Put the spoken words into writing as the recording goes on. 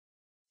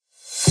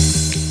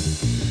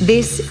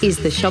This is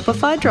the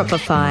Shopify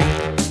Dropify,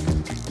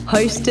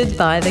 hosted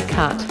by The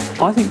Cut.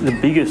 I think the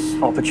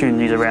biggest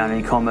opportunities around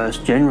e-commerce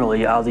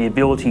generally are the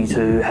ability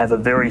to have a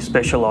very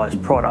specialised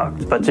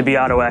product, but to be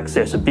able to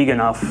access a big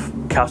enough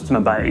customer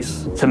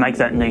base to make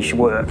that niche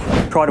work.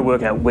 Try to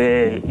work out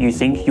where you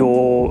think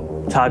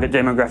your target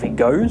demographic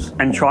goes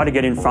and try to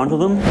get in front of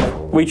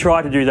them. We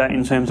try to do that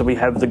in terms of we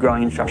have the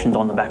growing instructions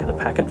on the back of the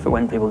packet for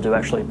when people do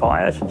actually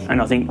buy it.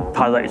 And I think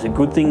part of that is a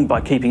good thing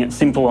by keeping it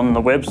simple on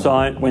the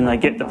website. When they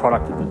get the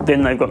product,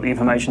 then they've got the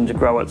information to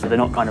grow it so they're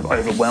not kind of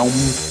overwhelmed.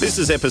 This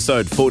is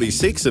episode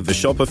 46 of the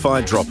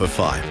Shopify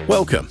Dropify.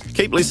 Welcome.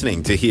 Keep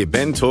listening to hear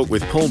Ben talk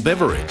with Paul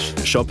Beveridge,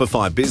 the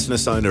Shopify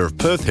business owner of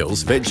Perth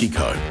Hills Veggie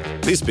Co.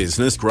 This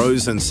business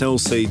grows and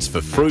sells seeds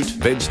for fruit,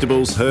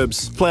 vegetables,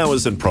 herbs,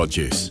 flowers and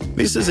produce.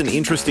 This is an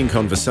interesting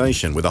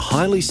conversation with a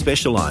highly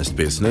specialised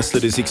business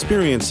that is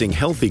experiencing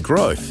healthy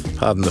growth.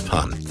 Pardon the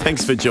pun.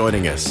 Thanks for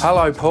joining us.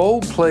 Hello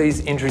Paul,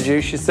 please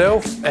introduce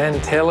yourself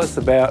and tell us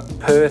about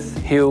Perth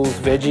Hills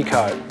Veggie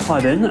Co.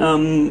 Hi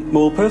Ben.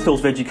 Well, Perth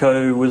Hills Veggie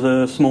Co was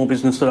a small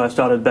business that I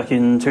started back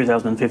in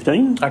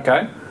 2015.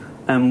 Okay.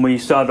 And we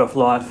started off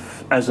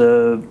life as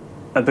a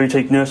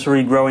boutique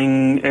nursery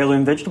growing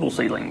heirloom vegetable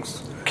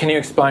seedlings. Can you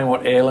explain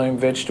what heirloom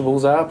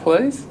vegetables are,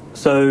 please?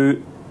 So,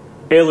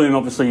 heirloom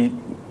obviously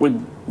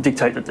would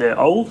dictate that they're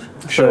old.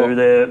 Sure. So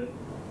they're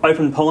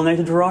open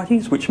pollinated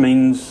varieties, which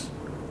means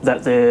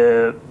that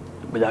they're,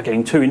 without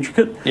getting too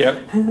intricate,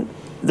 Yep.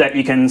 that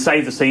you can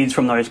save the seeds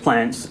from those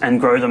plants and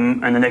grow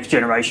them, and the next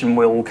generation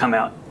will come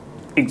out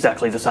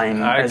exactly the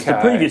same as the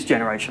previous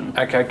generation.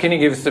 Okay, can you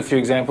give us a few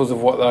examples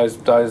of what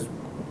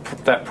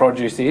that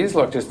produce is,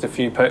 like just a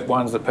few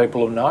ones that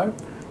people will know?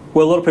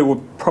 Well, a lot of people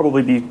would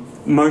probably be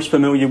most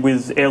familiar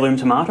with heirloom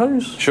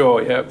tomatoes.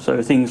 Sure, yep.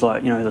 So things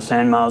like, the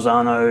San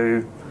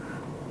Marzano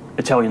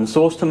Italian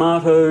sauce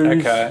tomatoes,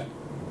 Okay.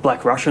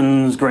 Black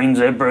Russians, green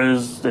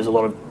zebras. There's a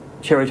lot of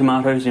cherry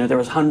tomatoes. There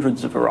is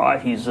hundreds of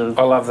varieties of.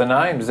 I love the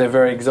names. They're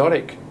very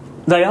exotic.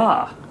 They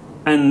are,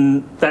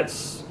 and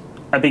that's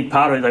a big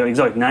part of it. They've got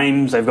exotic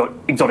names. They've got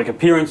exotic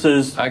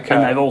appearances, Okay.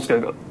 and they've also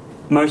got,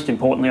 most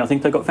importantly, I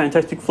think they've got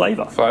fantastic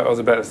flavour. I was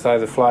about to say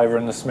the flavour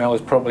and the smell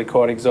is probably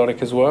quite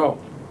exotic as well.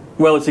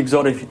 Well, it's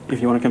exotic if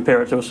you want to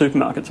compare it to a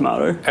supermarket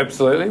tomato.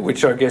 Absolutely,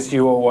 which I guess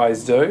you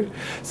always do.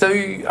 So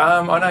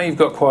I know you've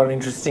got quite an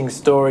interesting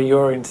story.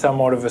 You're in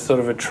somewhat of a sort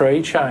of a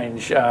tree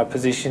change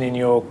position in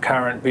your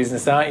current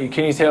business, aren't you?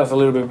 Can you tell us a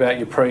little bit about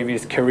your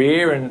previous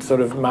career and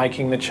sort of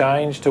making the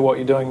change to what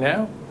you're doing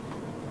now?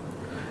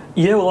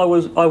 Yeah,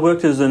 well, I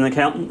worked as an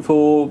accountant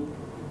for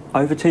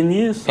over 10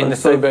 years. In the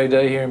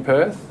CBD here in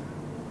Perth?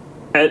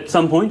 At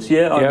some points,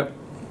 yeah. Yep.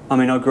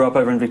 I grew up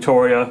over in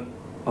Victoria.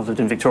 I've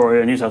lived in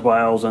Victoria, New South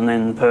Wales, and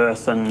then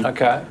Perth, and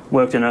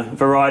worked in a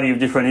variety of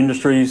different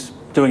industries,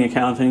 doing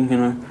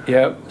accounting,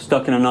 Yep.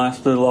 Stuck in a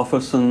nice little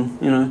office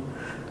and,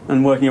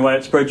 and working away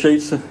at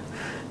spreadsheets,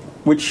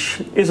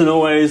 which isn't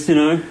always,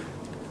 that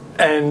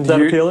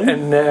appealing.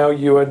 And now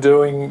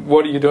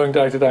what are you doing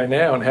day to day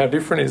now, and how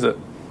different is it?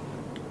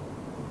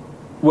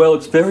 Well,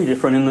 it's very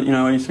different in that,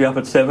 I used to be up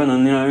at 7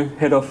 and,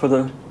 head off for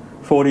the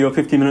 40 or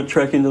 50 minute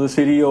trek into the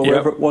city or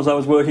wherever it was I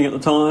was working at the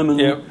time.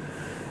 And,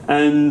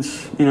 and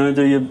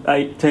do your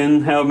 8,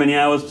 10, however many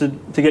hours to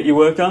get your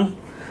work done.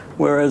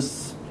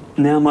 Whereas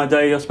now my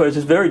day, I suppose,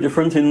 is very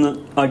different in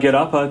that I get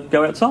up, I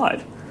go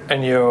outside.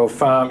 And your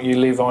farm, you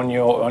live on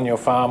your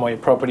farm or your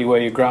property where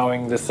you're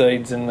growing the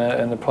seeds and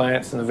the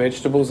plants and the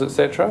vegetables,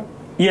 etc.?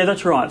 Yeah,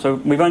 that's right. So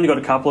we've only got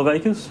a couple of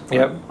acres.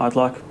 Yep. I'd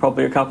like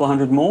probably a couple of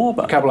hundred more.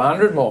 But a couple of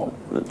hundred more?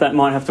 That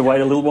might have to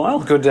wait a little while.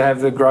 Good to have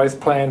the growth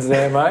plans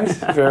there, mate.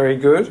 Very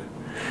good.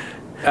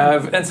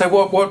 And so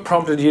what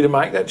prompted you to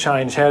make that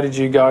change? How did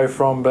you go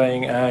from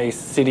being a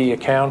city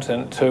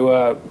accountant to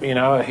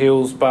a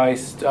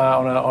hills-based,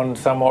 on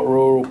somewhat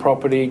rural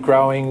property,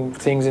 growing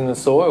things in the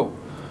soil?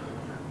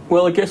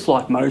 Well, I guess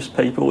like most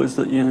people is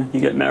that, you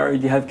get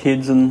married, you have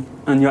kids and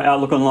your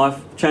outlook on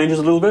life changes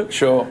a little bit.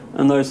 Sure.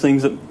 And those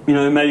things that,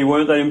 maybe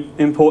weren't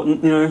that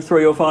important,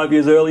 3 or 5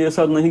 years earlier,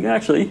 suddenly think,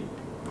 actually,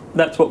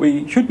 that's what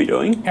we should be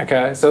doing.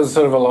 Okay, so it's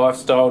sort of a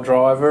lifestyle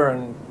driver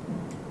and...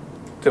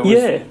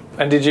 Yeah.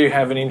 And did you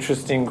have an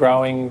interest in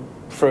growing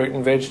fruit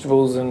and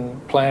vegetables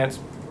and plants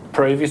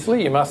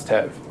previously? You must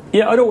have.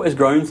 Yeah, I'd always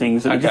grown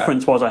things. The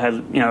difference was I had,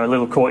 a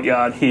little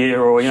courtyard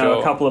here or,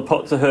 a couple of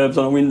pots of herbs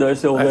on a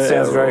windowsill there. That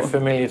sounds very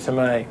familiar to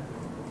me.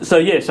 So,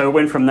 yeah, so it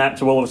went from that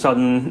to all of a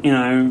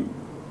sudden,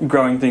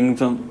 growing things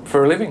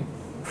for a living.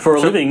 For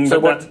a living. So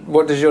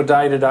what does your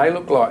day-to-day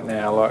look like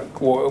now?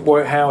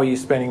 Like, how are you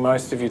spending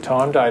most of your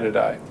time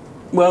day-to-day?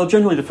 Well,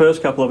 generally the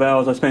first couple of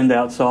hours I spend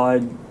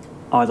outside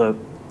either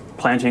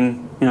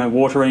planting,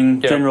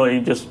 watering,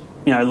 generally just,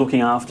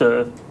 looking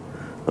after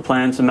the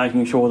plants and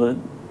making sure that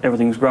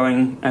everything's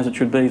growing as it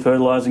should be,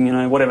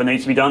 fertilising, whatever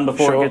needs to be done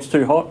before it gets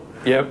too hot,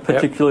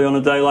 particularly on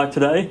a day like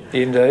today.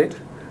 Indeed.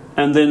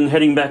 And then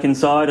heading back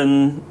inside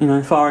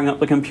and, firing up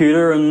the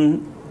computer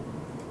and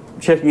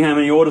checking how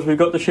many orders we've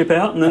got to ship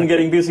out and then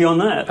getting busy on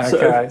that.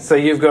 Okay, so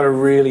you've got a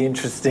really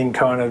interesting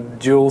kind of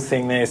dual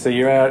thing there. So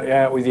you're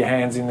out with your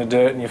hands in the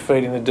dirt and your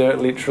feet in the dirt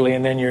literally,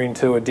 and then you're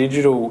into a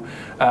digital,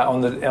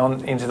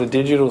 into the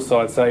digital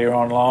side. So you're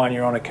online,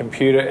 you're on a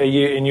computer.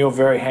 And you're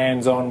very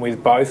hands-on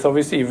with both,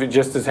 obviously. You're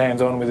just as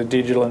hands-on with the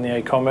digital and the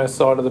e-commerce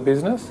side of the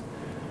business?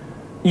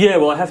 Yeah,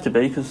 well, I have to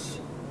be because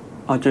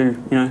I do,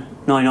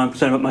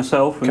 99% of it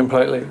myself.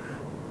 Completely.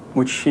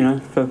 Which,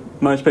 for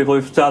most people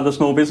who've started a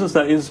small business,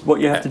 that is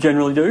what you have to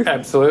generally do.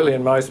 Absolutely,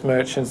 and most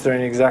merchants are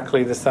in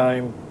exactly the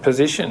same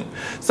position.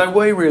 So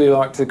we really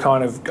like to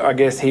kind of, I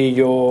guess, hear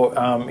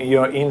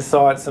your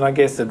insights and I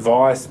guess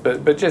advice,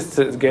 but just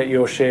to get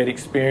your shared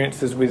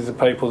experiences with the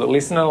people that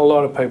listen. And a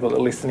lot of people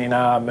that listen in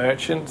are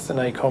merchants and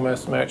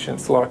e-commerce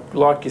merchants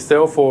like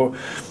yourself, or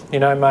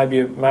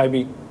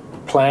maybe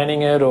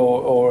planning it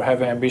or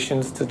have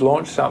ambitions to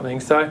launch something.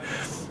 So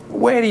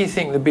where do you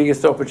think the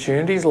biggest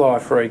opportunities lie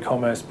for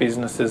e-commerce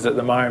businesses at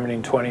the moment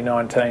in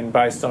 2019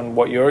 based on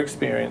what you're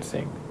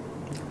experiencing?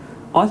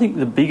 I think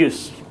the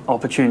biggest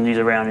opportunities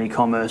around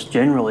e-commerce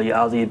generally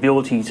are the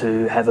ability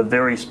to have a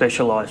very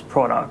specialised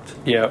product,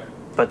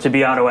 but to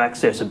be able to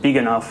access a big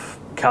enough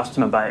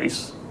customer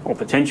base or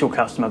potential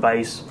customer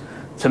base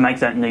to make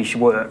that niche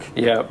work.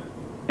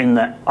 In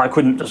that I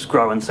couldn't just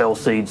grow and sell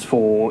seeds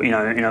for, in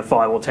a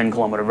 5 or 10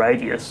 kilometre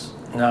radius.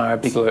 No,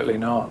 absolutely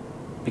not.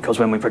 Because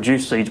when we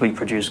produce seeds, we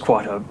produce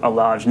quite a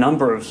large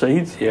number of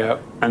seeds.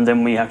 And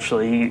then we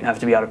actually have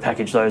to be able to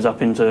package those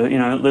up into,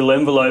 little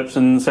envelopes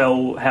and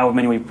sell however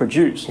many we've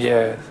produced.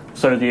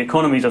 So the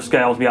economies of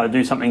scale to be able to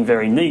do something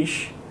very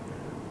niche,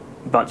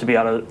 but to be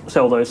able to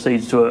sell those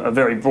seeds to a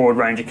very broad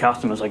range of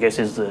customers, I guess,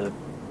 is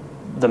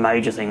the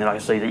major thing that I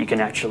see, that you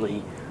can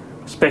actually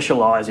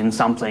specialise in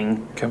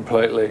something.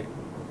 Completely.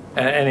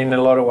 And in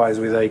a lot of ways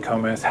with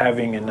e-commerce,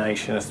 having a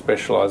niche and a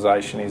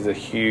specialisation is a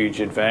huge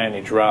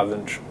advantage rather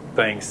than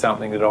being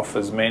something that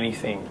offers many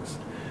things.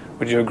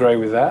 Would you agree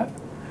with that?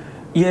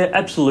 Yeah,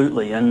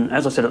 absolutely. And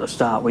as I said at the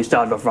start, we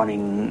started off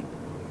running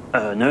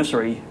a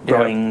nursery,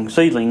 growing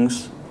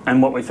seedlings,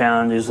 and what we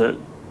found is that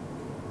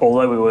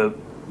although we were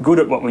good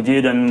at what we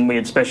did and we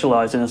had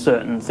specialised in a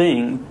certain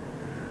thing,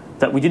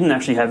 that we didn't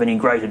actually have any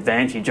great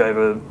advantage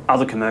over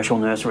other commercial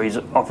nurseries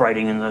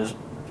operating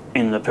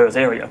in the Perth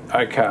area.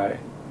 Okay.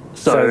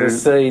 So the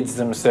seeds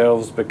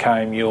themselves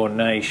became your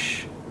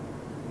niche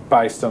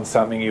based on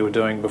something you were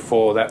doing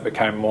before. That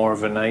became more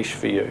of a niche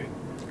for you.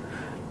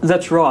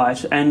 That's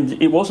right,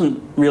 and it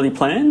wasn't really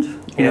planned.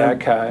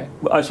 Okay.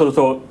 I sort of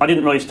thought, I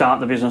didn't really start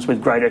the business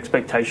with great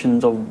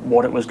expectations of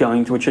what it was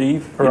going to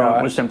achieve.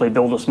 It was simply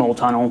build a small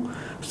tunnel,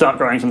 start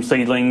growing some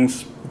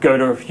seedlings, go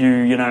to a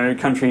few,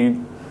 country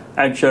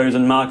ag shows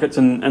and markets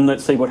and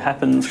let's see what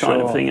happens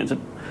kind of thing.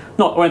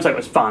 I won't say it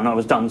was fun, I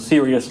was done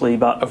seriously,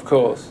 but of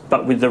course,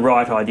 but with the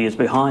right ideas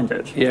behind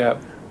it. Yeah.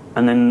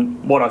 And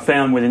then what I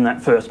found within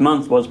that first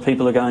month was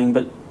people are going,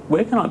 but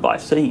where can I buy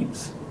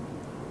seeds?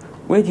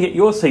 Where do you get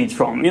your seeds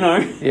from,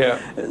 Yeah.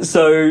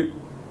 So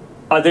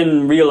I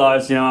then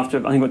realised,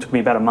 after, I think it took me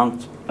about a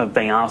month of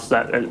being asked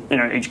that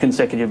at, each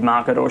consecutive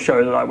market or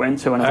show that I went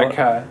to, and I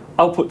thought,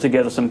 I'll put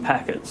together some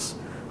packets.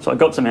 So I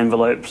got some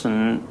envelopes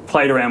and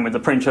played around with the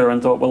printer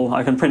and thought, well,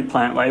 I can print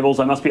plant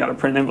labels, I must be able to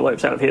print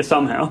envelopes out of here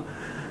somehow.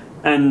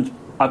 And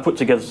I put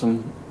together some,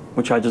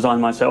 which I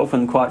designed myself,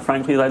 and quite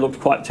frankly, they looked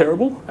quite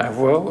terrible.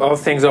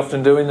 Things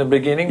often do in the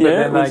beginning,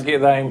 but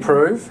then they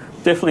improve.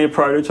 Definitely a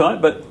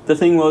prototype, but the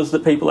thing was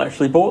that people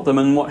actually bought them,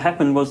 and what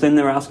happened was then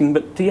they're asking,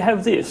 but do you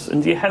have this,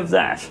 and do you have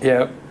that?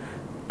 Yeah.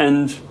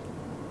 And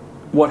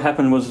what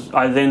happened was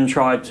I then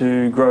tried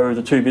to grow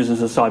the two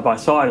businesses side by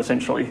side,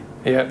 essentially.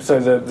 Yeah, so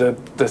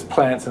the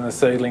plants and the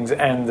seedlings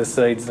and the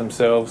seeds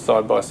themselves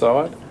side by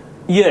side?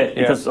 Yeah,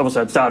 because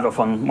obviously I'd started off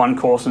on one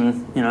course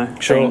and, being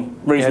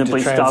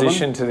reasonably you had to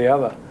transition to the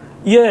other.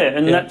 Yeah,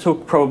 and that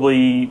took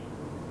probably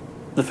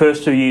the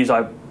first 2 years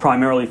I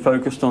primarily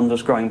focused on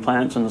just growing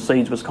plants, and the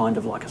seeds was kind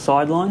of like a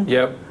sideline.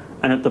 Yep.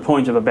 And at the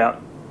point of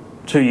about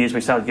 2 years,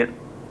 we started to get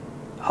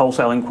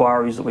wholesale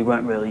inquiries that we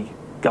weren't really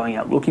going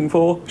out looking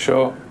for.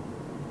 Sure.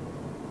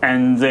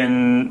 And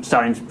then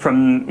starting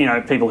from,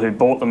 people who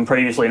bought them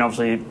previously, and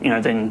obviously,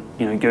 then,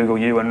 Google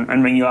you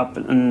and ring you up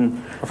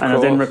and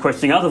then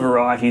requesting other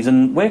varieties,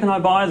 and where can I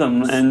buy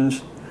them? And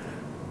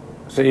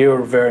so you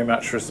were very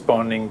much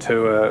responding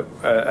to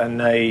a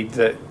need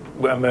that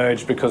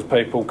emerged because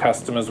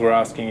customers were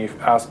asking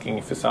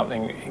you for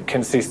something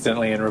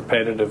consistently and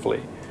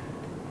repetitively.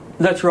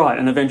 That's right,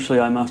 and eventually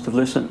I must have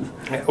listened.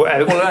 Well,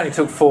 it only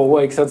took 4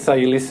 weeks. I'd say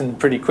you listened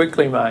pretty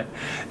quickly, mate.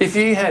 If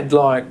you had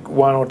like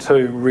one or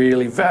two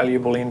really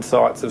valuable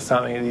insights of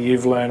something that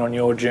you've learned on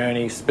your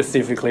journey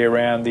specifically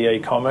around the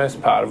e-commerce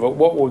part of it,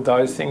 what would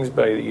those things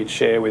be that you'd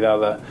share with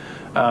other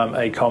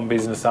e-com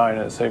business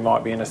owners who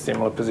might be in a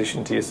similar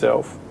position to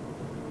yourself?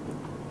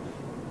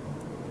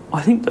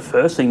 I think the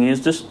first thing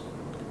is just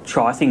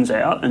try things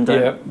out and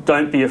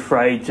don't be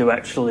afraid to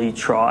actually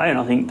try. And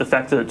I think the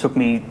fact that it took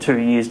me 2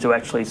 years to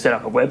actually set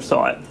up a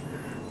website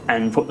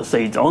and put the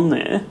seeds on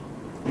there,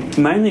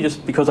 mainly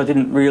just because I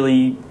didn't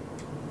really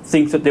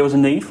think that there was a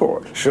need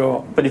for it.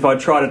 Sure. But if I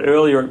tried it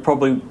earlier,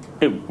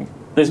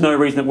 there's no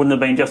reason it wouldn't have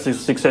been just as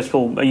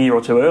successful a year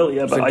or two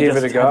earlier. But So I give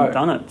just it a go. haven't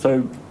done it.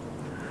 So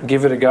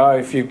give it a go.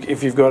 If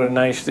you've got a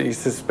niche that you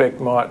suspect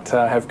might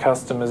have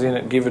customers in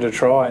it, give it a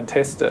try and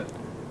test it.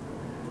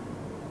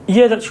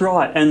 yeah, that's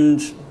right.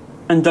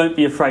 And don't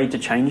be afraid to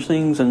change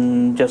things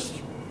and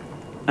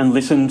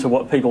listen to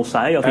what people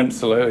say. I think.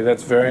 Absolutely,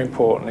 that's very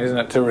important, isn't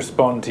it? To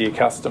respond to your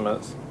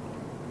customers.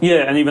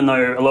 Yeah, and even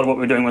though a lot of what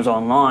we're doing was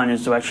online,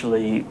 is to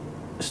actually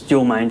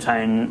still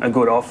maintain a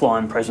good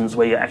offline presence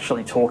where you're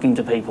actually talking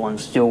to people and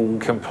still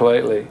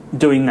Completely.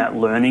 doing that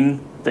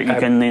learning that you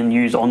can then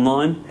use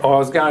online. I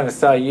was going to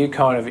say, you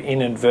kind of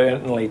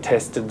inadvertently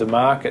tested the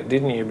market,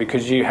 didn't you?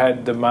 Because you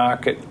had the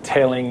market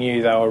telling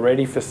you they were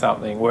ready for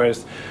something,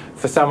 whereas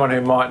for someone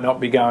who might not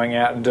be going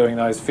out and doing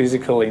those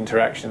physical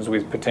interactions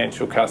with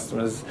potential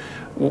customers,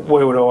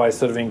 we would always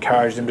sort of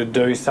encourage them to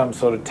do some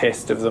sort of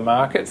test of the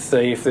market,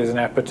 see if there's an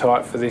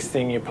appetite for this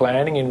thing you're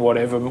planning in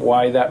whatever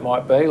way that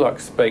might be, like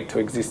speak to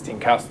existing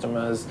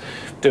customers,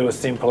 do a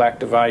simple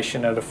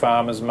activation at a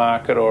farmer's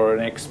market or an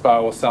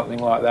expo or something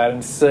like that,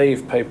 and see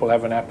if people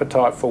have an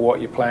appetite for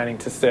what you're planning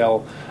to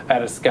sell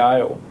at a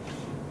scale.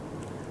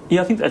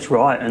 Yeah, I think that's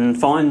right. And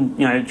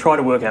try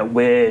to work out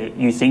where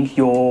you think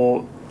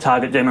your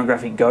target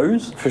demographic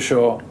goes. For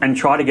sure. And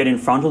try to get in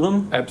front of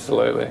them.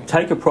 Absolutely.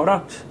 Take a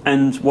product,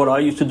 and what I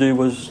used to do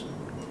was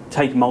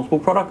take multiple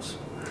products.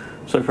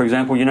 So, for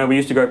example, we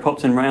used to grow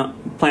plants in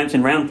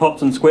round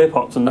pots and square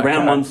pots, and the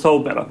round ones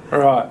sold better.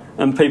 Right.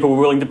 And people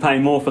were willing to pay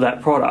more for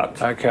that product.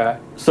 Okay.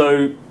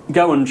 So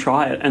go and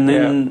try it, and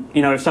then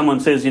if someone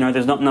says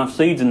there's not enough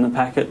seeds in the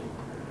packet,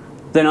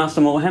 then ask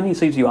them, well, how many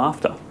seeds are you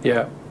after?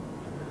 Yeah.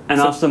 And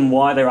ask them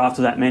why they're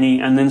after that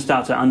many, and then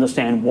start to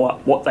understand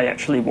what they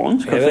actually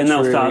want, because then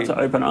they'll start to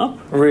open up.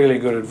 Really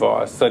good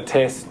advice. So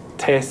test,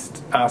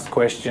 ask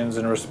questions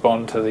and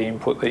respond to the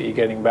input that you're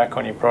getting back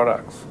on your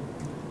products.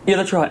 Yeah,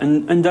 that's right.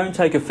 And don't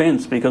take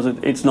offence, because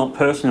it's not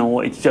personal.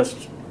 It's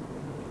just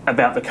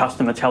about the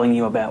customer telling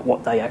you about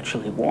what they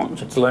actually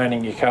want. It's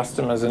learning your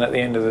customers, and at the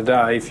end of the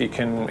day, if you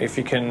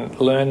can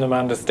learn them,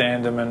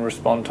 understand them, and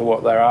respond to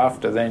what they're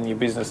after, then your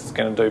business is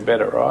going to do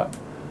better, right?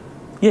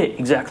 Yeah,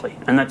 exactly.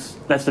 And that's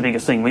the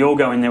biggest thing. We all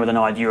go in there with an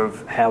idea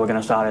of how we're going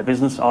to start our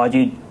business. I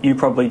did, you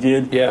probably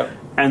did. Yeah.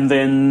 And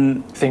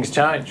then things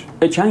change.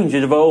 It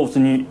evolves,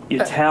 and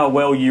it's how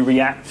well you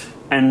react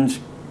and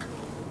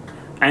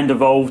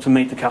evolve to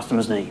meet the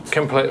customer's needs.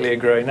 Completely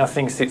agree.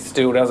 Nothing sits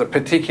still, does it?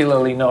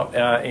 Particularly not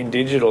in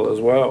digital as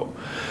well.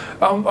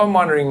 I'm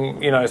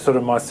wondering, sort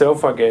of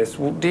myself, I guess,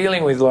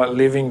 dealing with like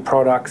living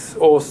products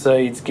or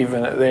seeds,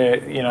 given that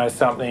they're,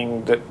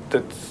 something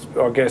that's,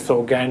 I guess,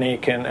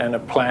 organic and a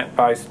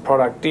plant-based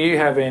product. Do you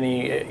have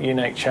any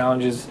unique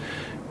challenges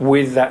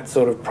with that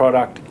sort of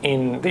product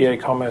in the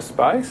e-commerce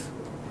space?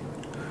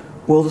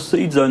 Well, the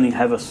seeds only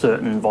have a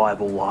certain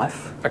viable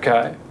life.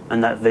 Okay.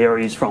 And that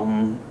varies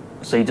from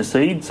seed to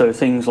seed. So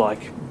things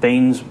like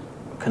beans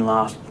can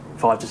last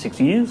 5 to 6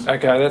 years.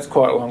 Okay, that's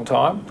quite a long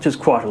time. Which is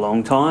quite a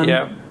long time.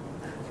 Yeah.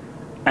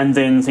 And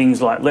then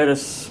things like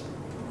lettuce,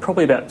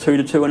 probably about 2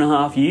 to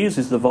 2.5 years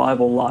is the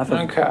viable life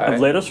of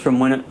lettuce, from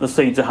when the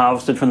seeds are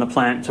harvested from the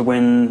plant to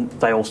when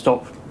they all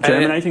stop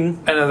germinating.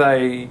 And are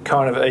they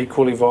kind of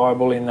equally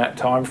viable in that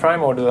time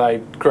frame, or do they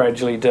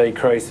gradually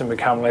decrease and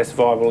become less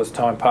viable as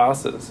time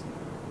passes?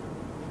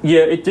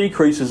 Yeah, it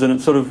decreases, and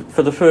it's sort of,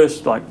 for the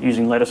first, like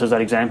using lettuce as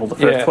that example, the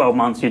first 12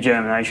 months, your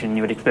germination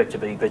you would expect to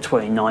be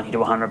between 90 to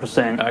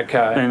 100%. Okay.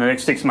 And in the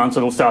next 6 months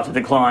it'll start to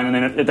decline, and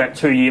then at that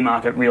 2-year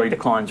mark it really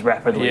declines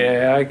rapidly.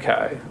 Yeah,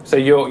 okay. So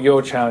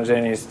your challenge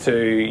then is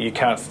you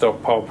can't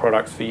stockpile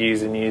products for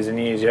years and years and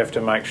years. You have to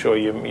make sure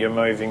you're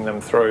moving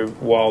them through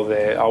while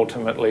they're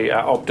ultimately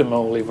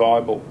optimally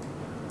viable.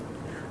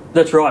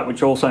 That's right,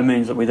 which also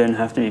means that we then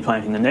have to be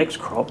planting the next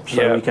crop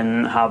so we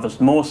can harvest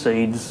more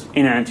seeds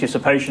in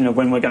anticipation of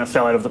when we're going to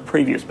sell out of the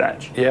previous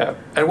batch. Yeah.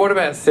 And what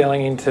about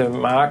selling into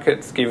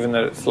markets, given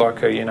that it's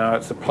like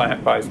it's a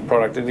plant-based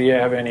product? Do you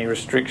have any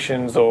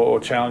restrictions or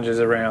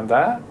challenges around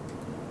that?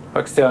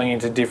 Like selling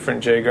into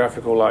different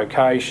geographical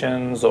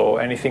locations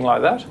or anything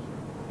like that?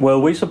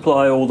 Well, we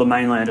supply all the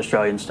mainland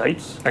Australian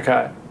states.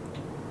 Okay.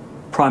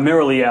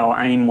 Primarily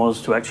our aim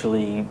was to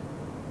actually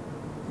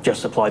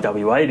just supply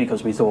WA,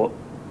 because we thought,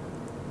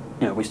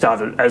 we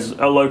started as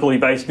a locally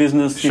based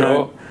business,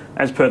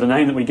 as per the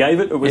name that we gave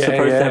it. It was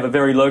supposed to have a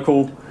very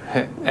local...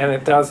 And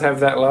it does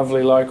have that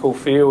lovely local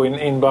feel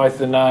in both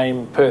the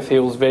name Perth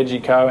Hills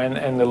Veggie Co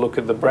and the look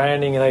of the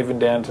branding, and even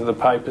down to the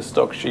paper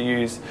stocks you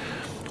use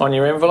on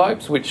your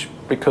envelopes, which,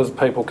 because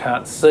people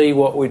can't see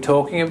what we're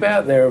talking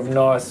about, they're of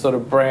nice sort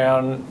of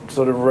brown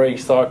sort of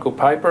recycled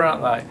paper,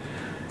 aren't they?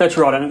 That's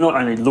right, and it not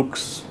only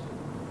looks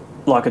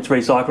like it's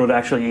recycled, it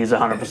actually is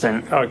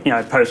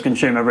 100%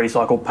 post-consumer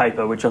recycled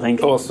paper, which I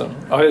think... Awesome.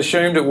 I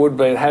assumed it would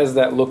be. It has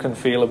that look and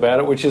feel about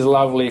it, which is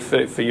lovely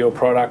for your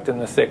product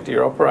and the sector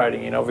you're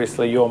operating in.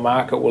 Obviously, your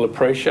market will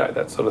appreciate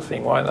that sort of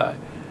thing, won't they?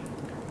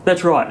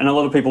 That's right, and a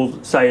lot of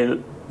people say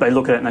that they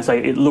look at it and they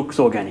say it looks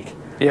organic.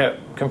 Yeah,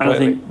 completely. And I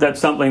think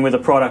that's something with a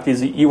product,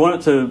 is you want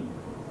it to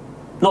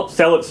not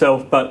sell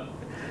itself, but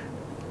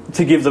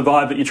to give the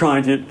vibe that you're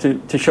trying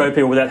to show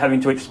people without having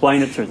to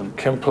explain it to them.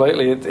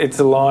 Completely. It's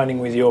aligning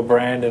with your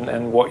brand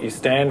and what you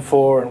stand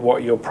for and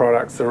what your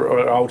products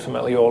are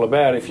ultimately all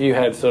about. If you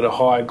had sort of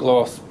high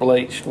gloss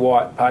bleached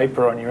white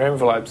paper on your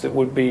envelopes, it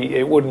wouldn't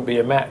be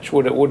a match,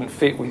 would it? It wouldn't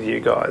fit with you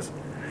guys.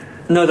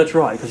 No, that's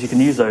right, because you can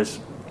use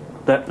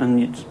that and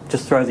you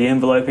just throw the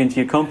envelope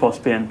into your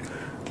compost bin.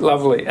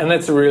 Lovely. And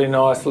that's a really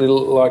nice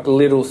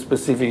little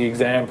specific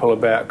example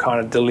about kind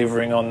of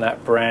delivering on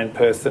that brand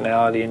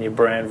personality and your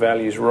brand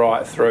values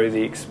right through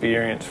the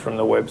experience from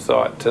the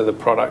website to the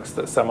products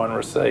that someone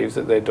receives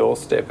at their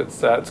doorstep.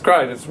 It's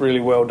great. It's really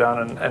well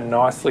done and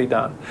nicely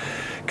done.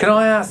 Can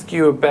I ask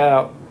you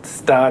about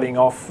starting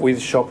off with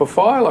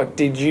Shopify? Like,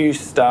 did you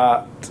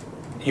start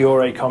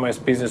your e-commerce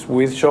business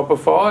with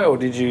Shopify, or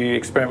did you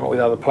experiment with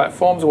other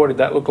platforms? What did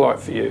that look like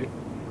for you?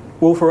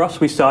 Well, for us,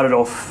 we started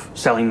off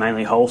selling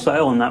mainly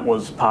wholesale, and that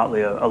was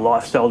partly a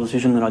lifestyle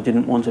decision that I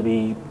didn't want to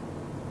be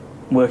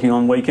working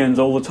on weekends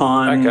all the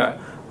time,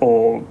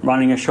 or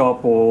running a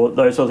shop or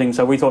those sort of things.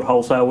 So we thought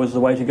wholesale was the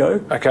way to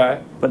go.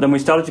 Okay. But then we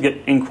started to get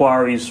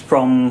inquiries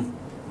from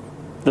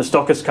the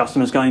stockist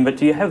customers going, but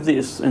do you have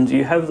this and do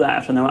you have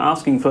that? And they were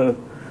asking for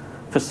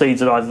seeds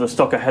that either the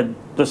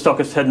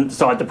stockist hadn't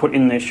decided to put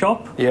in their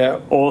shop,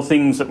 or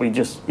things that we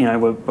just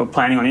were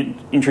planning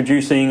on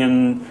introducing,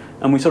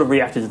 and we sort of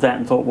reacted to that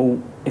and thought,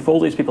 well, if all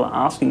these people are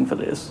asking for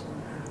this,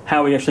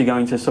 how are we actually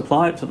going to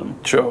supply it to them?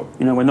 Sure.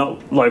 We're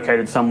not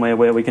located somewhere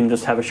where we can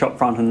just have a shop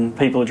front and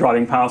people are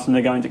driving past and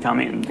they're going to come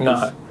in.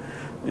 No.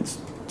 It's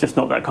just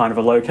not that kind of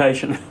a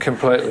location.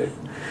 Completely.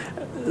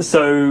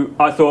 So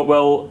I thought,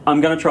 well, I'm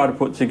going to try to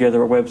put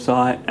together a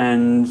website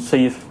and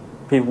see if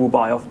people will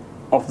buy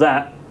off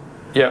that.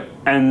 Yeah.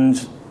 And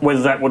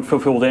whether that would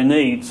fulfil their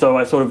needs. So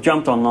I sort of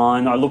jumped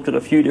online, I looked at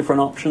a few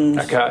different options.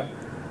 Okay.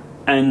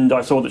 And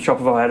I saw that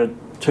Shopify had a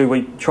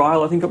 2-week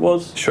trial, I think it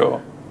was.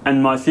 Sure.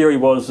 And my theory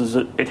was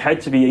that it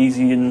had to be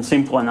easy and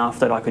simple enough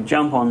that I could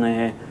jump on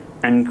there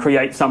and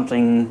create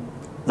something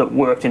that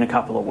worked in a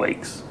couple of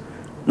weeks.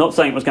 Not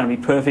saying it was going to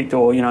be perfect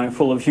or,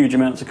 full of huge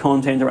amounts of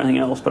content or anything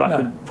else, but I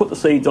could put the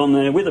seeds on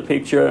there with a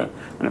picture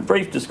and a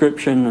brief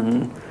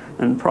description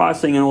and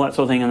pricing and all that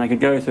sort of thing, and they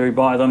could go through,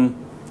 buy them.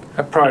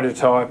 A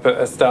prototype,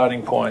 a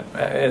starting point,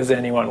 as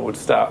anyone would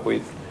start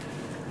with.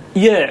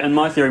 Yeah, and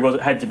my theory was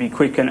it had to be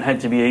quick and it had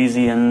to be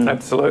easy, and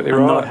absolutely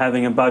and not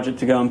having a budget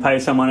to go and pay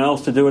someone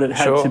else to do it. It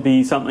had to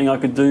be something I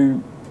could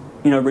do,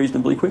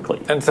 reasonably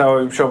quickly. And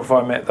so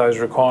Shopify met those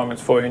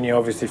requirements for you, and you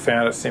obviously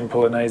found it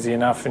simple and easy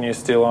enough, and you're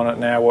still on it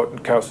now.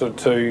 What,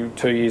 sort of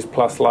two years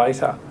plus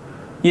later?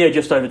 Yeah,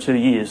 just over 2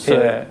 years. So.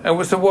 Yeah,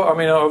 and so what? I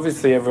mean,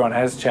 obviously everyone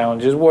has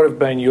challenges. What have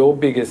been your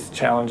biggest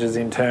challenges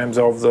in terms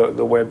of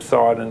the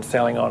website and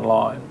selling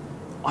online?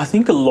 I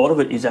think a lot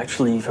of it is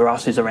actually for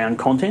us is around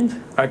content.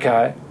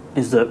 Okay.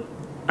 Is that,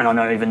 and I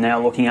know even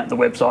now looking at the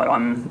website,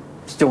 I'm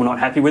still not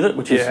happy with it,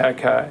 which is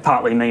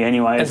partly me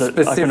anyway. And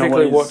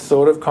specifically, what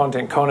sort of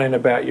content? Content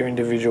about your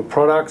individual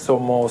products, or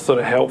more sort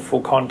of helpful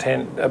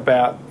content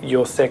about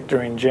your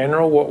sector in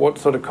general? What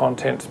sort of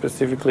content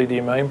specifically do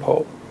you mean,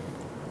 Paul?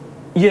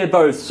 Yeah,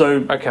 both.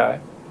 So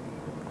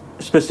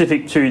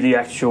specific to the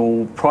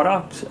actual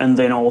product, and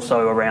then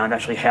also around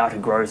actually how to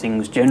grow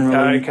things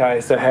generally.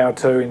 Okay, so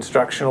how-to,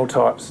 instructional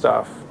type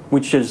stuff.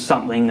 Which is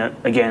something that,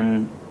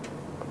 again,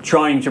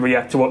 trying to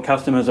react to what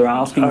customers are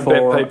asking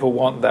for. I bet people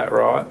want that,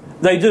 right?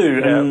 They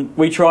do, and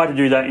we try to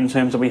do that in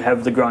terms of we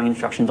have the growing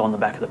instructions on the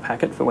back of the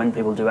packet for when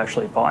people do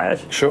actually buy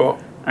it.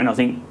 Sure. And I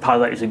think part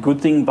of that is a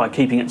good thing by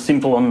keeping it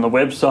simple on the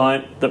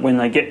website, that when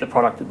they get the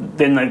product,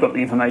 then they've got the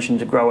information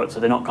to grow it, so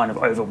they're not kind of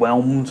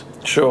overwhelmed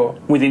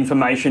with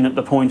information at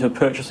the point of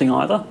purchasing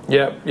either.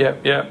 Yep.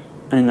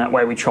 And in that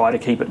way we try to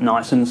keep it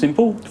nice and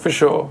simple. For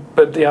sure.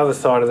 But the other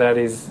side of that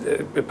is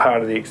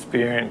part of the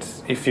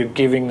experience. If you're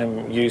giving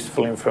them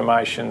useful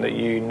information that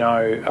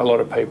a lot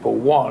of people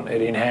want,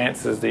 it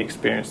enhances the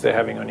experience they're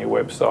having on your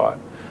website.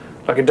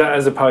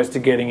 As opposed to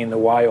getting in the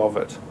way of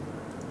it.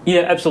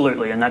 Yeah,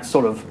 absolutely, and that's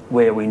sort of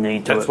where we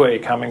need to... That's where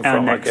you're coming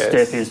from, Our next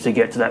step is to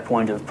get to that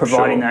point of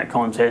providing that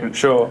content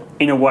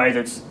in a way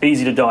that's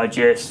easy to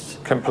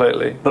digest.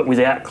 Completely. But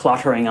without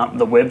cluttering up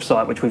the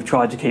website, which we've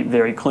tried to keep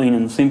very clean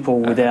and simple,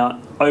 without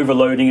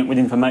overloading it with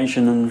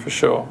information and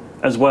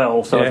as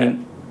well. So I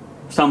think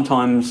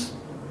sometimes,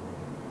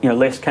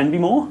 less can be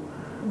more.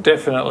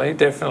 Definitely.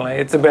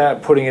 It's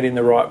about putting it in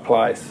the right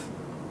place.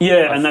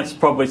 Yeah, and that's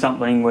probably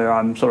something where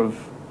I'm sort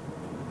of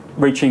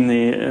reaching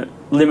the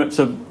limits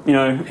of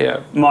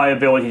my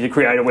ability to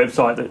create a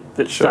website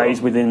that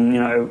stays within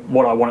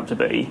what I want it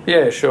to be.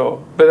 Yeah,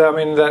 sure. But I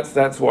mean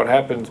that's what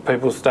happens.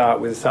 People start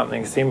with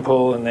something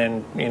simple, and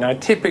then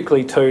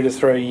typically 2 to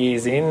 3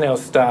 years in, they'll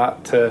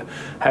start to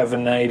have a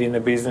need in the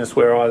business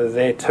where either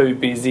they're too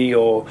busy,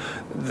 or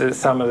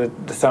some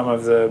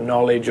of the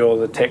knowledge or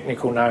the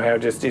technical know-how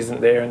just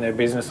isn't there in their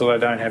business, or they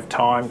don't have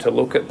time to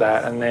look at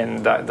that, and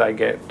then they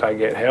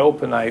get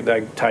help and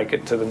they take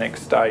it to the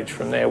next stage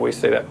from there. We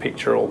see that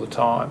picture all the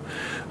time.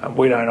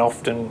 We don't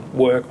often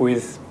work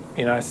with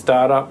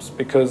startups,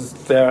 because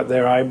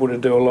they're able to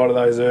do a lot of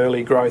those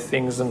early growth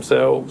things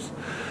themselves.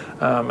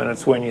 And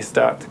it's when you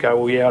start to go,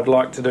 well, yeah, I'd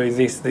like to do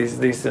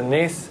this, and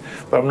this,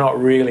 but I'm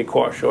not really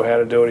quite sure how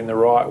to do it in the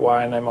right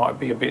way, and they might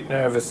be a bit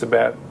nervous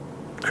about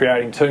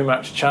creating too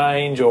much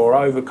change or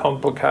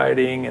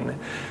overcomplicating,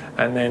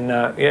 and then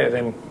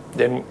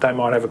they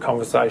might have a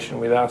conversation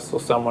with us or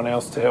someone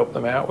else to help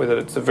them out with it.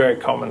 It's a very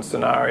common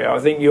scenario. I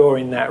think you're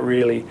in that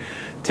really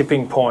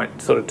tipping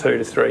point, sort of 2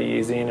 to 3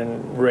 years in,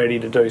 and ready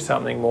to do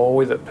something more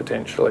with it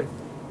potentially.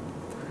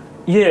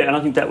 Yeah, and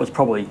I think that was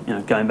probably,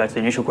 going back to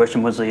the initial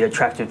question, was the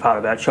attractive part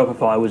about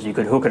Shopify was you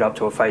could hook it up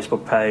to a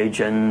Facebook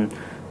page and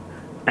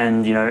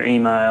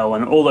email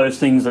and all those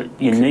things that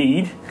you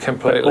need.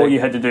 Completely. All you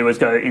had to do was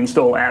go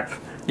install app.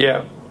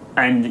 Yeah.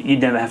 And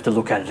you'd never have to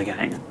look at it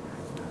again.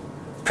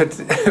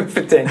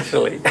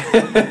 Potentially.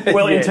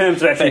 Well, in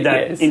terms of actually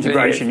that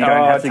integration, you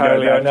don't have to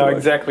totally. go back I know to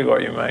exactly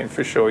what you mean,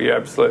 for sure. You're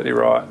absolutely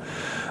right.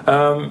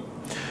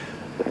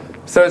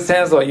 So it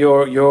sounds like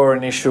your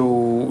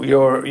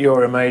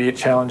immediate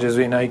challenges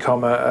in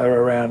e-com are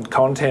around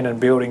content and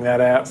building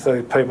that out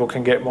so people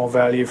can get more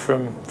value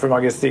from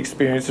I guess the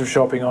experience of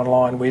shopping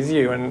online with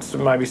you, and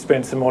maybe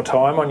spend some more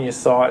time on your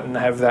site and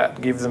have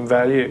that give them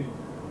value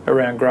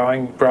around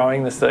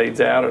growing the seeds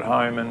out at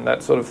home and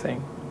that sort of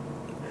thing.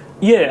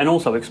 Yeah, and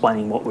also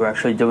explaining what we're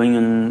actually doing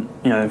and,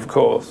 of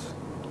course,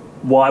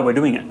 why we're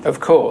doing it. Of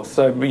course.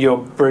 So you're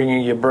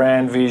bringing your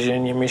brand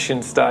vision, your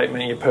mission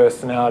statement, your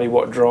personality,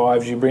 what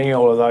drives you, bringing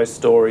all of those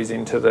stories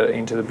into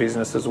the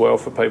business as well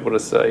for people to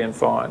see and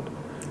find.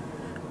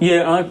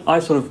 Yeah, I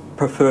sort of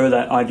prefer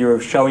that idea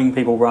of showing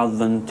people rather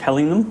than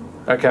telling them.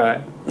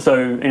 Okay.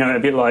 So, a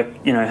bit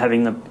like,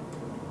 having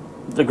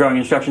the growing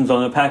instructions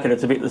on the packet,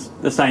 it's a bit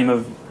the same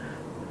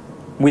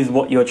with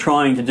what you're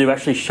trying to do,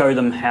 actually show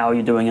them how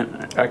you're doing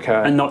it. Okay.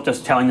 And not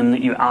just telling them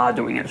that you are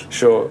doing it.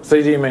 Sure. So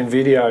do you mean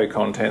video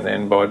content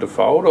then by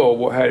default, or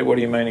what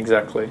do you mean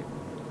exactly?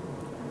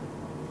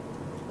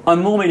 I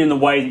more mean in the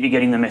way that you're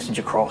getting the message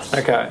across.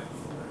 Okay.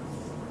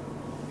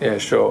 Yeah,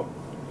 sure.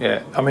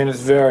 Yeah, I mean,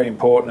 it's very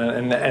important,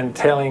 and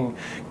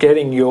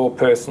getting your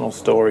personal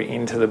story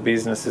into the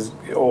business is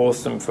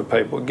awesome for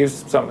people. It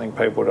gives something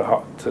people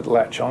to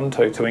latch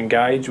onto, to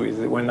engage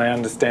with. When they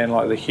understand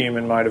like the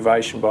human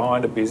motivation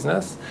behind a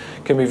business,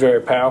 can be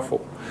very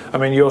powerful. I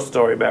mean, your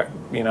story about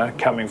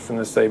coming from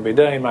the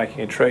CBD,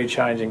 making a tree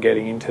change, and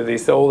getting into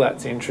this, all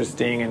that's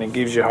interesting, and it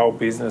gives your whole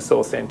business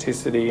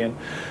authenticity and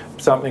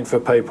something for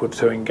people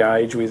to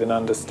engage with and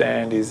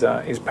understand is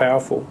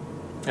powerful,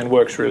 and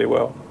works really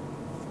well.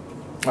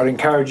 I'd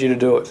encourage you to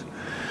do it.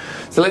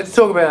 So let's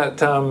talk about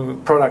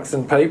products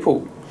and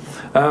people.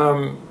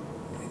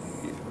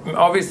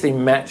 Obviously,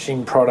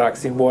 matching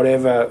products in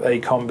whatever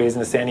e-com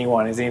business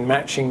anyone is in,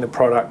 matching the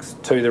products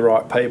to the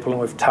right people,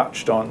 and we've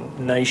touched on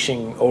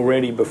niching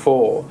already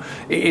before,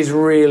 is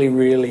really,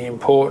 really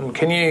important.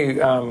 Can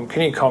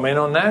you comment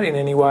on that in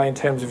any way in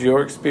terms of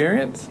your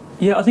experience?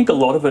 Yeah, I think a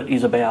lot of it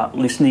is about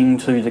listening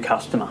to the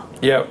customer.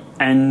 Yeah.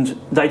 And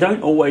they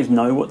don't always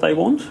know what they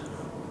want.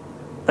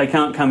 They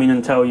can't come in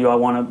and tell you, I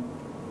want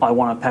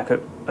a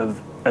packet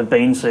of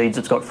bean seeds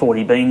that's got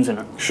 40 beans in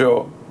it.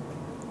 Sure.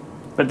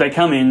 But they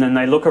come in and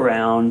they look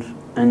around,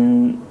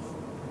 and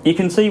you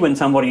can see when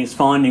somebody is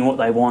finding what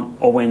they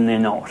want or when they're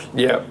not.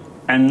 Yeah.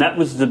 And that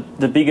was the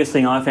biggest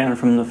thing I found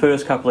from the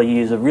first couple of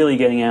years of really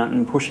getting out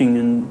and pushing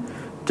and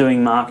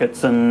doing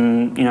markets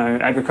and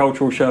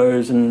agricultural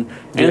shows and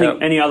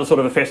any other sort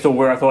of a festival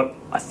where I thought,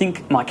 I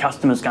think my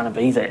customer's going to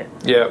be there.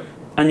 Yeah.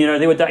 And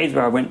there were days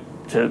where I went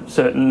to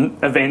certain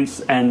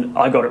events and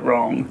I got it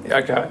wrong.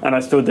 Okay. And I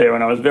stood there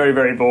and I was very,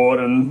 very bored,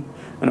 and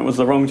it was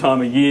the wrong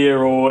time of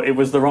year, or it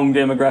was the wrong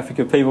demographic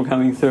of people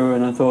coming through,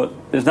 and I thought,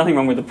 there's nothing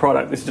wrong with the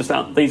product, these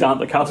aren't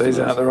the customers. These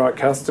aren't the right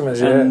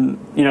customers, yeah. And,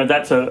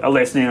 that's a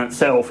lesson in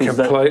itself. Is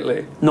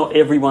completely. That not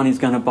everyone is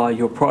going to buy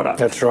your product.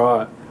 That's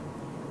right.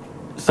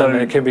 So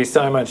there can be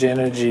so much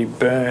energy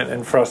burnt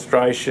and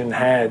frustration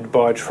had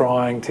by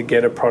trying to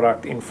get a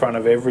product in front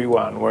of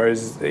everyone,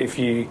 whereas if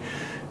you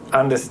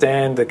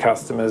understand the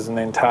customers and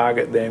then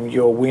target them,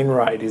 your win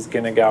rate is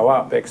going to go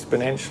up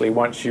exponentially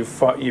once you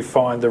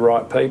find the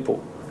right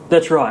people.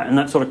 That's right, and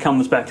that sort of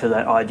comes back to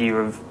that idea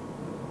of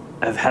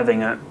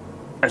having a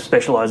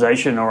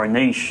specialisation or a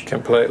niche.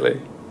 Completely.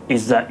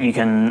 Is that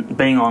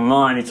being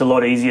online, it's a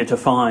lot easier to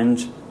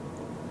find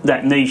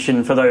that niche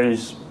and for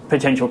those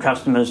potential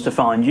customers to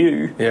find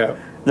you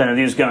than it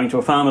is going to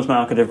a farmer's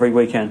market every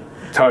weekend.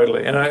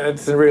 Totally, and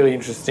it's a really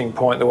interesting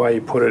point the way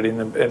you put it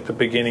at the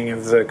beginning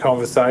of the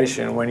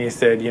conversation when you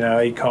said,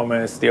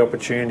 e-commerce, the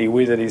opportunity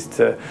with it is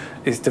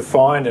to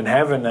find and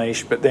have a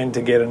niche, but then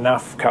to get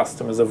enough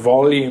customers, a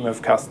volume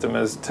of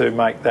customers to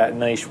make that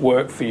niche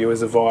work for you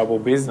as a viable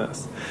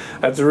business.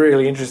 That's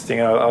really interesting.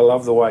 I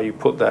love the way you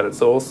put that.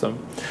 It's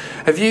awesome.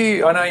 I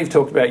know you've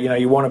talked about,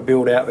 you want to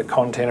build out the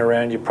content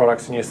around your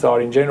products and your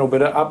site in general,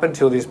 but up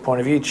until this point,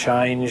 have you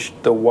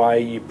changed the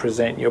way you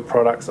present your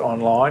products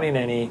online in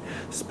any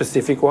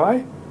specific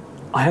way?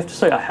 I have to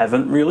say I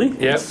haven't really.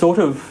 Yep. It's sort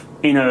of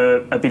in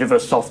a bit of a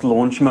soft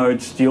launch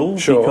mode still,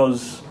 sure.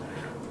 Because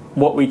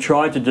what we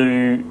try to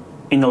do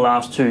in the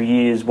last 2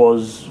 years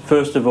was,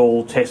 first of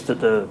all, test that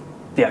the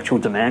actual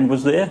demand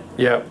was there.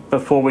 Yeah.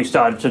 Before we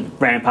started to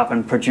ramp up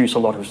and produce a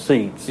lot of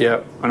seeds.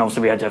 Yeah. And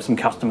obviously we had to have some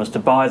customers to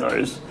buy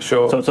those.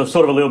 Sure. So it's a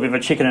sort of a little bit of a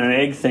chicken and an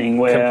egg thing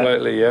where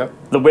completely, yeah.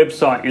 the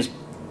website is,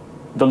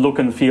 the look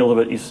and feel of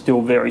it is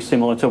still very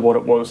similar to what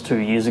it was 2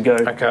 years ago.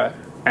 Okay.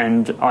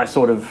 And I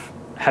sort of,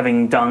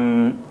 having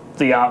done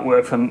the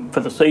artwork for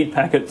the seed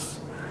packets,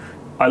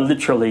 I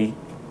literally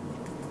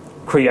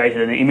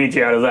created an image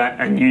out of that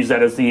and used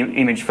that as the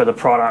image for the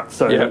product,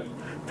 so that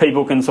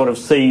people can sort of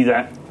see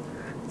that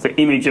the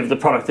image of the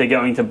product they're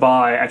going to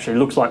buy actually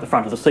looks like the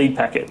front of the seed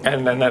packet.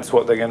 And then that's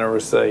what they're going to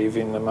receive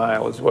in the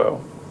mail as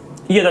well.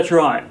 Yeah, that's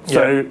right.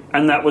 So,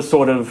 and that was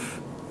sort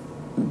of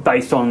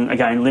based on,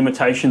 again,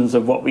 limitations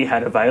of what we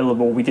had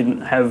available. We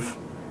didn't have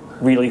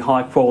really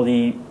high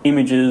quality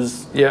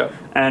images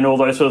and all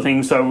those sort of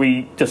things, so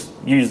we just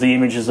used the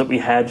images that we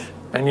had.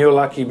 And you're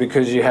lucky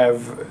because you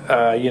have,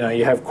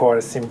 you have quite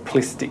a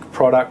simplistic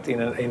product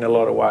in a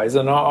lot of ways.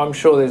 And I'm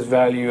sure there's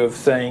value of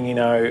seeing,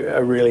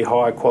 a really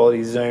high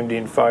quality zoomed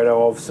in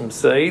photo of some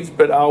seeds,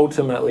 but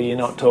ultimately you're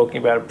not talking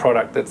about a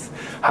product that's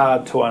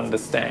hard to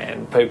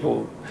understand.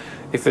 People,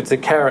 if it's a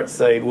carrot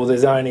seed, well,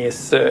 there's only a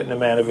certain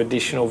amount of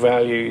additional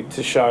value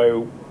to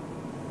show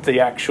the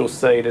actual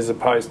seed as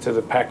opposed to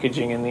the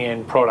packaging and the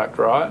end product,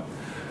 right?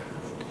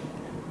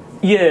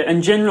 Yeah,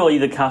 and generally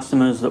the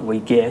customers that we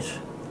get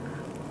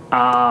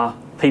are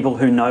people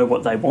who know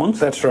what they want.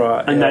 That's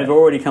right. And they've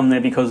already come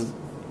there because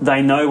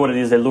they know what it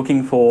is they're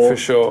looking for. For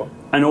sure.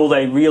 And all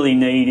they really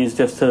need is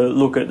just to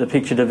look at the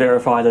picture to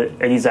verify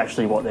that it is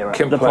actually what they're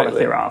the product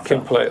they're after.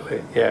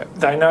 Completely, yeah.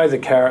 They know the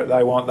carrot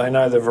they want, they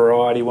know the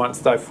variety. Once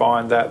they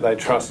find that, they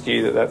trust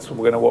you that that's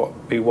going to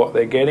be what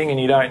they're getting, and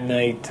you don't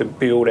need to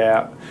build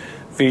out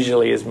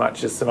visually as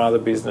much as some other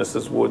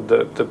businesses would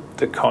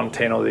the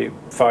content or the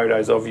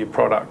photos of your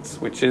products,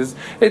 which is,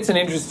 it's an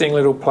interesting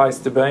little place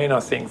to be in,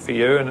 I think, for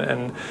you,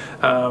 and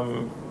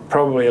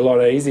probably a lot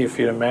easier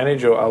for you to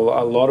manage a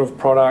lot of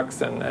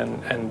products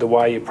and the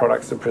way your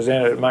products are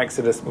presented. It makes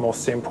it a more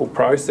simple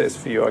process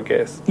for you, I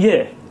guess.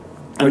 Yeah.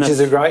 Which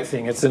is a great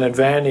thing. It's an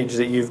advantage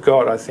that you've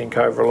got, I think,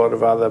 over a lot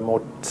of other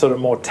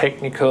more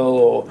technical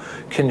or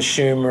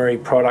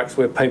consumery products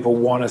where people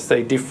want to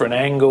see different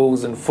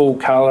angles and full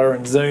colour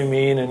and zoom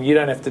in, and you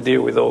don't have to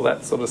deal with all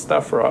that sort of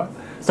stuff, right?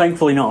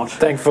 Thankfully not.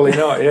 Thankfully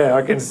not, yeah.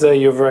 I can see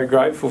you're very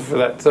grateful for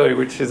that too,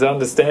 which is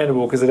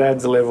understandable because it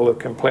adds a level of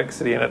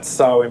complexity, and it's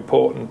so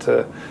important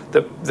to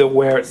that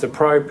where it's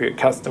appropriate,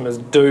 customers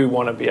do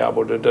want to be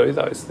able to do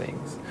those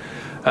things.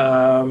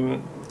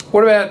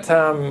 What about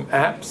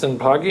apps and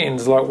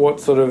plugins? Like, what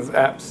sort of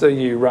apps are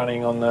you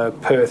running on the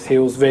Perth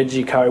Hills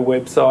Veggie Co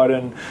website,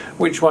 and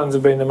which ones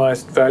have been the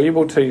most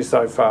valuable to you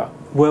so far?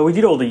 Well, we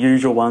did all the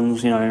usual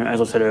ones.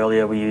 As I said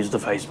earlier, we used the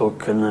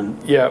Facebook and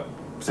then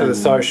so the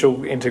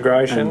social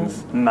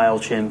integrations, and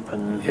MailChimp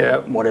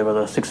and whatever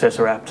the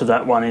successor app to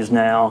that one is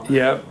now.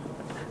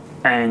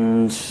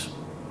 And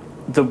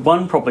the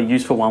one probably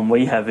useful one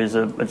we have is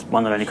it's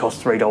one that only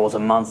costs $3 a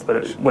month,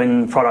 but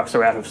when products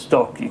are out of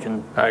stock, you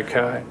can.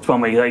 Okay. It's one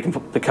where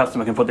the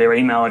customer can put their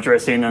email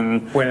address in,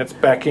 and when it's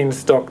back in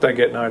stock, they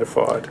get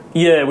notified.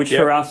 Yeah, which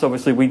for us,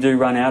 obviously, we do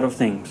run out of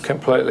things.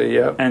 Completely,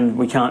 yeah. And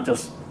we can't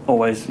just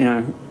always,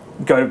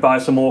 go buy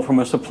some more from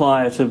a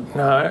supplier to.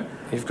 No,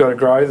 you've got to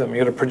grow them.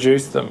 You've got to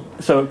produce them.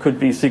 So it could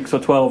be 6 or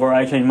 12 or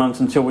 18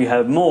 months until we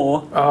have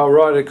more. Oh,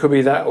 right. It could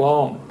be that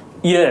long.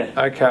 Yeah.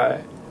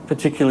 Okay.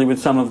 Particularly with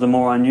some of the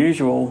more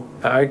unusual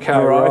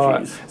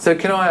varieties. Right. So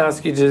can I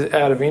ask you, just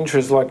out of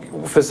interest,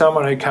 like for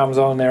someone who comes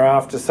on there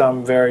after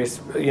some very,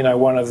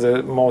 one of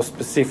the more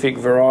specific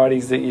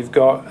varieties that you've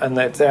got and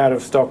that's out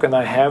of stock and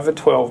they have a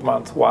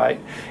 12-month wait,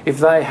 if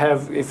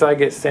they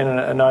get sent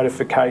a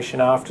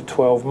notification after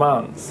 12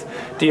 months,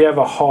 do you have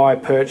a high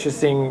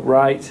purchasing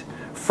rate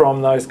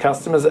from those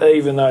customers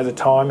even though the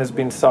time has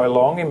been so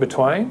long in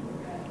between?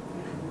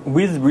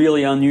 With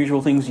really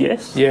unusual things,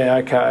 yes. Yeah,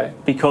 okay.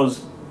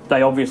 Because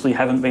they obviously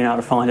haven't been able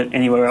to find it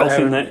anywhere else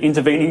in that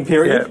intervening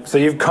period. Yeah, so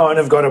you've kind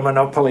of got a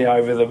monopoly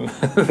over them.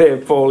 They're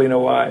falling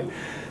away.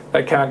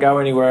 They can't go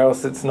anywhere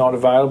else. It's not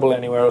available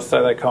anywhere else.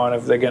 So they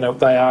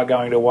are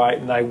going to wait,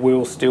 and they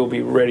will still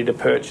be ready to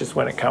purchase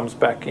when it comes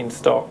back in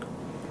stock.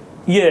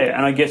 Yeah,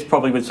 and I guess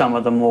probably with some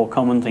of the more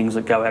common things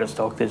that go out of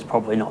stock, there's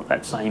probably not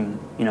that same.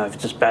 If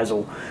it's just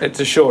basil, it's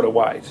a shorter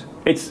wait.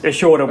 It's a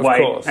shorter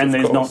wait, course, and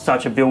there's not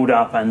such a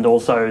build-up, and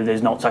also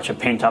there's not such a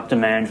pent-up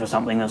demand for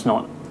something that's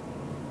not.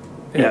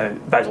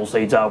 Basil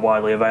seeds are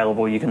widely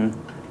available. You can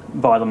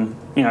buy them,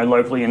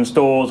 locally in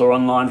stores or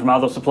online from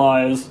other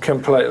suppliers.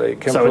 Completely.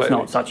 So it's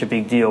not such a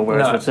big deal.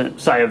 Whereas if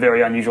it's, say, a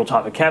very unusual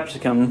type of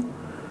capsicum,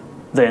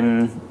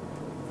 then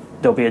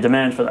there'll be a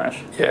demand for that.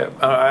 Yeah,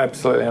 I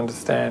absolutely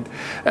understand.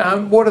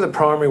 What are the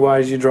primary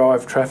ways you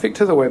drive traffic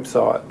to the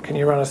website? Can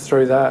you run us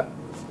through that?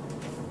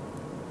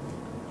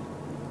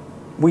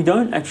 We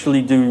don't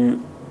actually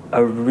do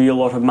a real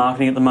lot of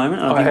marketing at the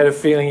moment. I had a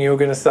feeling you were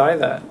going to say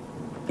that.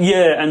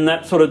 Yeah, and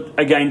that sort of,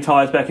 again,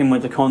 ties back in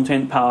with the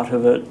content part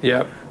of it.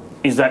 Yep.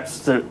 Is that's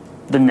the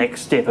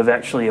next step of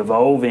actually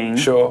evolving.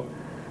 Sure.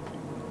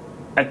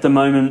 At the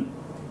moment,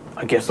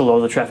 I guess a lot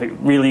of the traffic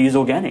really is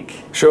organic.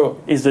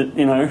 Sure. Is that,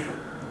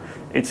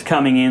 it's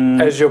coming in...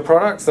 As your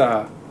products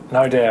are,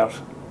 no doubt.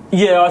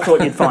 Yeah, I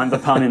thought you'd find the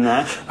pun in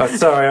that. Oh,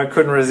 sorry, I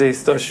couldn't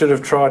resist. I should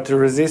have tried to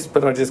resist,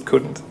 but I just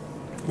couldn't.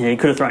 Yeah, you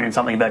could have thrown in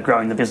something about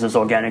growing the business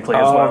organically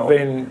as well. I've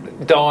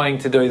been dying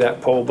to do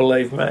that, Paul,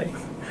 believe me.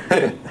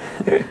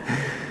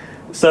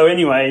 So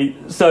anyway,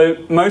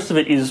 most of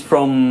it is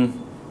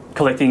from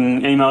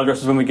collecting email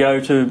addresses when we go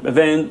to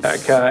events.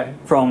 Okay.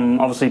 From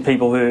obviously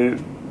people who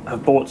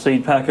have bought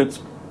seed packets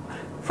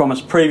from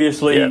us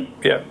previously.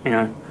 Yep.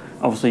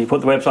 Obviously you put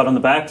the website on the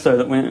back so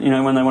that when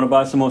they want to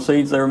buy some more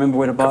seeds, they remember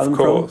where to buy them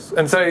from. Of course.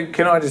 And so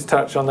can I just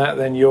touch on that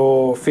then?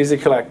 Your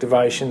physical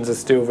activations are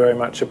still very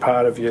much a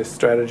part of your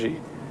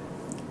strategy.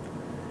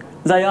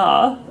 They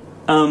are.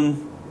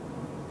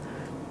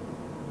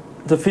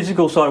 The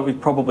physical side we've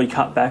probably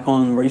cut back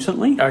on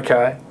recently.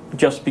 Okay.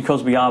 Just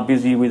because we are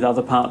busy with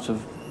other parts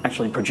of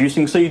actually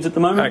producing seeds at the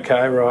moment.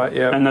 Okay, right,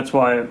 yeah. And that's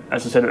why,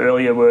 as I said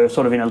earlier, we're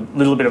sort of in a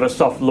little bit of a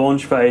soft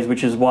launch phase,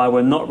 which is why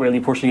we're not really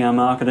pushing our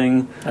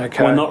marketing.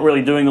 Okay. We're not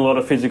really doing a lot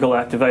of physical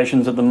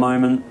activations at the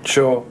moment.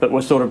 Sure. But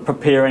we're sort of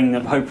preparing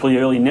that hopefully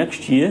early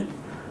next year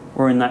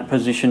we're in that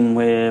position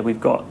where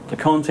we've got the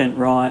content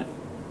right,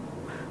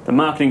 the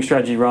marketing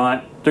strategy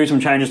right, do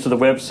some changes to the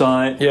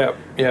website.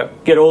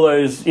 Yep. Get all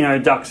those,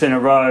 ducks in a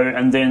row,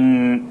 and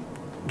then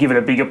give it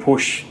a bigger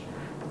push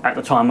at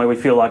the time where we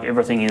feel like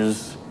everything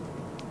is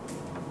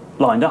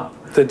lined up.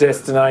 The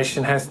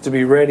destination has to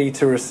be ready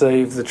to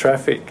receive the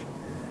traffic.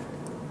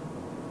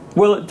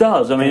 Well, it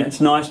does. I mean,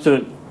 it's nice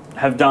to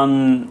have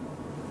done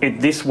it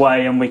this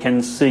way and we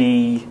can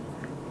see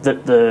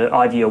that the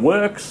idea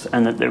works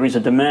and that there is a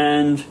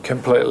demand.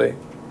 Completely.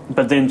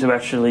 But then to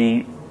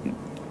actually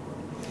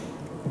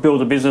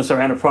build a business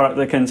around a product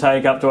that can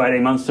take up to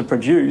 18 months to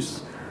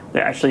produce,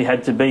 there actually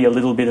had to be a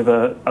little bit of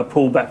a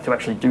pullback to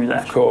actually do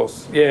that. Of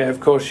course, yeah. Of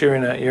course, you're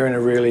in a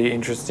really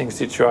interesting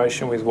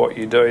situation with what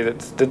you do.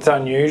 That's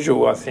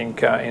unusual, I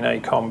think, in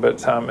e-com.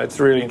 But it's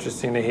really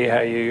interesting to hear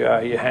how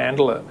you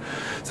handle it.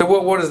 So,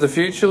 what does the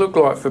future look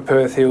like for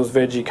Perth Hills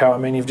Veggie Co? I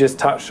mean, you've just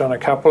touched on a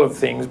couple of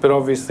things, but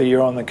obviously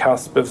you're on the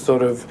cusp of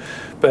sort of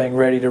being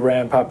ready to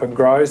ramp up and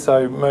grow.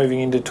 So, moving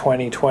into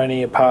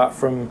 2020, apart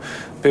from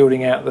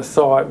building out the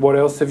site, what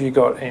else have you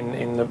got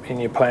in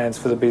your plans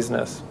for the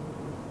business?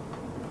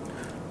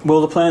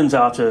 Well, the plans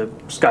are to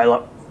scale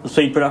up the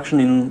seed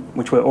production,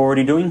 which we're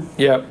already doing.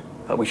 Yep.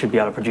 But we should be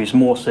able to produce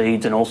more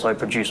seeds and also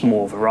produce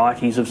more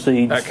varieties of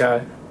seeds.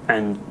 Okay.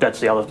 And that's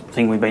the other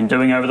thing we've been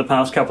doing over the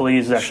past couple of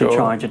years, is actually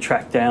trying to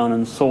track down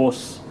and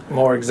source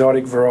more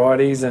exotic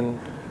varieties, and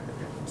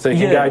so you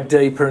can go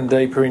deeper and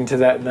deeper into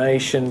that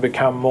niche and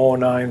become more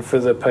known for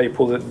the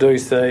people that do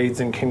seeds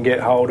and can get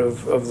hold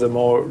of the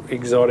more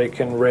exotic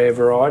and rare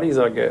varieties,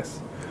 I guess.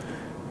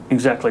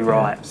 Exactly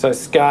right. Yeah. So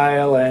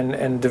scale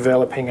and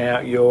developing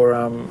out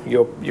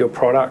your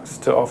products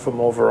to offer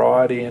more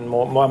variety and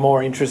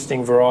more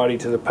interesting variety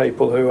to the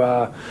people who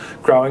are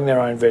growing their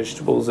own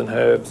vegetables and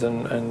herbs,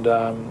 and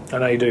I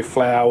know you do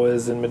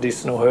flowers and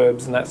medicinal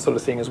herbs and that sort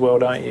of thing as well,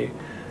 don't you?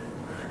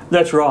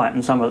 That's right,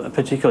 and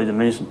particularly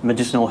the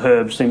medicinal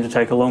herbs seem to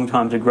take a long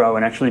time to grow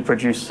and actually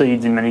produce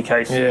seeds in many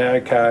cases.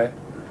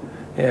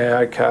 Yeah,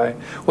 okay.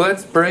 Well,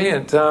 that's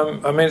brilliant.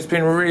 I mean, it's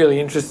been really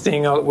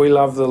interesting. We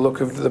love the look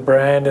of the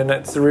brand, and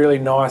it's really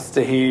nice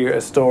to hear a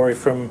story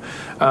from,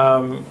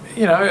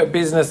 a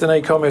business, an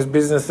e-commerce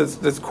business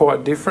that's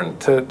quite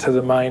different to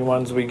the main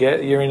ones we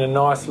get. You're in a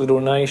nice little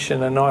niche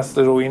and a nice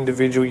little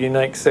individual,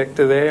 unique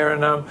sector there.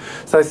 And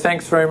so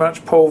thanks very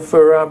much, Paul,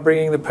 for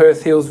bringing the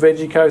Perth Hills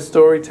Veggie Co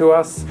story to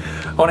us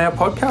on our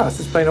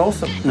podcast. It's been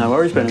awesome. No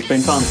worries, Ben. It's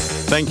been fun.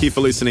 Thank you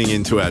for listening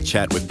into our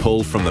chat with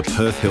Paul from the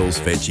Perth Hills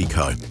Veggie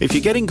Co. If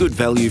you're getting good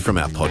value from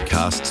our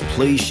podcasts,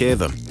 please share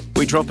them.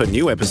 We drop a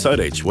new episode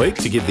each week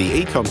to give the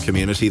e-com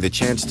community the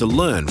chance to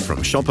learn from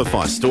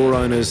Shopify store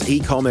owners,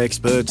 e-com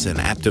experts and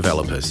app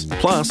developers.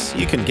 Plus,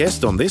 you can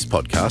guest on this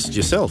podcast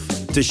yourself.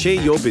 To share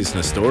your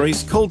business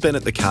stories, call Ben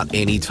at The Cut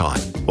anytime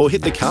or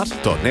hit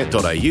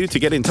thecut.net.au to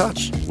get in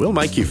touch. We'll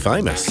make you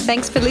famous.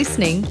 Thanks for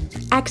listening.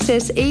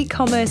 Access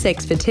e-commerce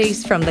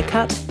expertise from The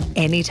Cut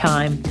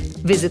anytime.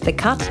 Visit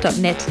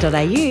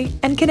thecut.net.au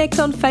and connect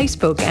on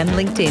Facebook and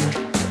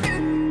LinkedIn.